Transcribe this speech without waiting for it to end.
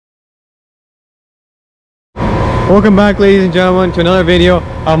Welcome back, ladies and gentlemen, to another video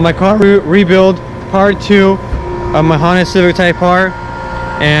of my car rebuild part 2 of my Honda Civic TypeR.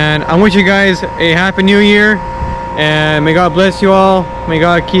 And I wish you guys a happy new year, and may God bless you all. May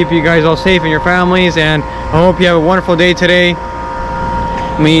God keep you guys all safe and your families, and I hope you have a wonderful day today.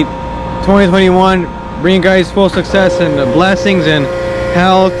 May 2021 bring you guys full success and blessings and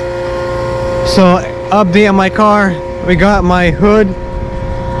health. So, update on my car. We got my hood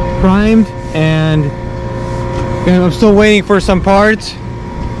primed, and I'm still waiting for some parts.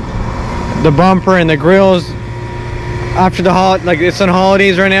 The bumper and the grills after the it's on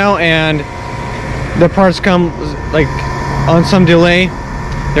holidays right now, and the parts come like on some delay.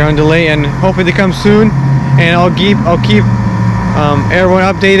 They're on delay, and hopefully they come soon. And I'll keep everyone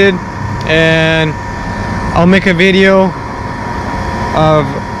updated, and I'll make a video of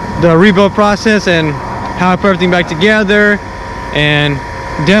the rebuild process and how I put everything back together, and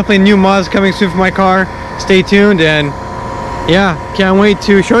definitely new mods coming soon for my car. Stay tuned, and yeah, can't wait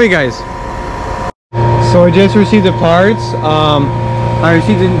to show you guys. So I just received the parts. I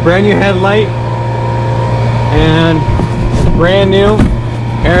received a brand new headlight and brand new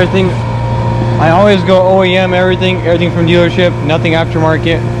everything. I always go OEM, everything from dealership, nothing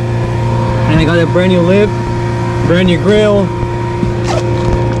aftermarket. And I got a brand new lip, brand new grill,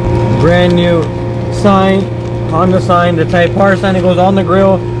 brand new sign, Honda sign, the TypeR sign that goes on the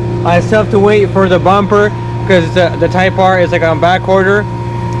grill. I still have to wait for the bumper because the TypeR is like on back order,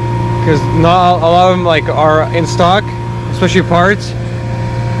 because not a lot of them are in stock, especially parts.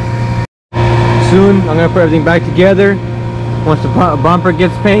 Soon I'm gonna put everything back together once the bumper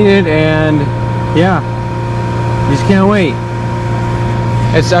gets painted, and yeah, just can't wait.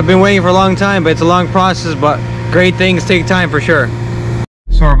 I've been waiting for a long time, but it's a long process, but great things take time for sure.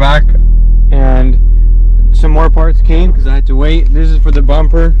 So we're back, and some more parts came because I had to wait. This is for the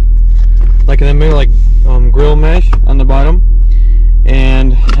bumper, like in the middle, grill mesh on the bottom.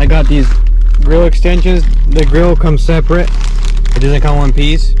 And I got these grill extensions. The grill comes separate, it doesn't come one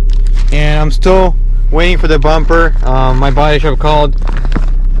piece. And I'm still waiting for the bumper. My body shop called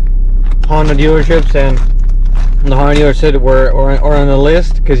Honda dealerships, and the Honda dealer said we're on the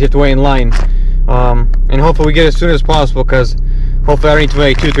list because you have to wait in line. And hopefully we get it as soon as possible, because hopefully I don't need to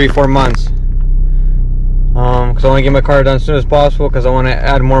wait 2, 3, 4 months. Because I want to get my car done as soon as possible, because I want to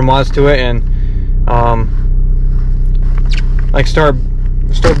add more mods to it, and start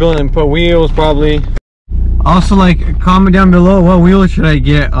building and put wheels probably. Also, comment down below what wheels should I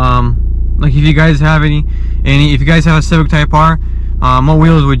get. If you guys have if you guys have a Civic TypeR, what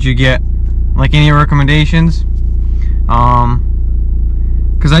wheels would you get? Any recommendations?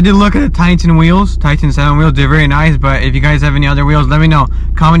 Because I did look at the Titan wheels, Titan 7 wheels. They're very nice, but if you guys have any other wheels, let me know.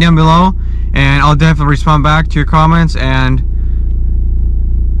 Comment down below, and I'll definitely respond back to your comments, and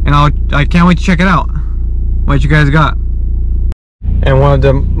I can't wait to check it out, what you guys got. And one of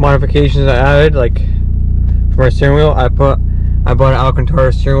the modifications I added, for my steering wheel, I bought an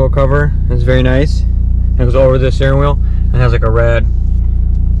Alcantara steering wheel cover. It's very nice. It goes over the steering wheel and has a red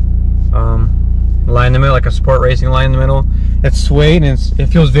line in the middle, a sport racing line in the middle. It's suede, and it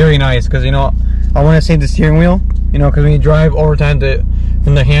feels very nice, because I want to save the steering wheel, because when you drive over time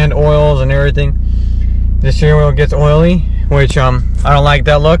from the hand oils and everything, the steering wheel gets oily, which I don't like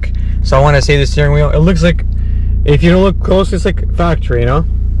that look. So I want to save the steering wheel. It looks like, if you don't look close, it's like factory,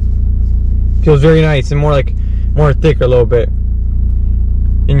 feels very nice, and more thick a little bit,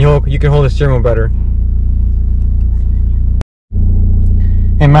 and you can hold the steering wheel better.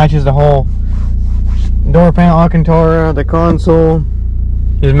 It matches the whole door panel, Alcantara, the console.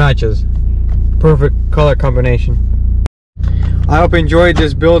 It matches. Perfect color combination. I hope you enjoyed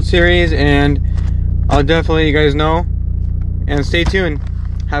this build series, and I'll definitely let you guys know. And stay tuned.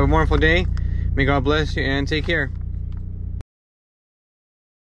 Have a wonderful day. May God bless you, and take care.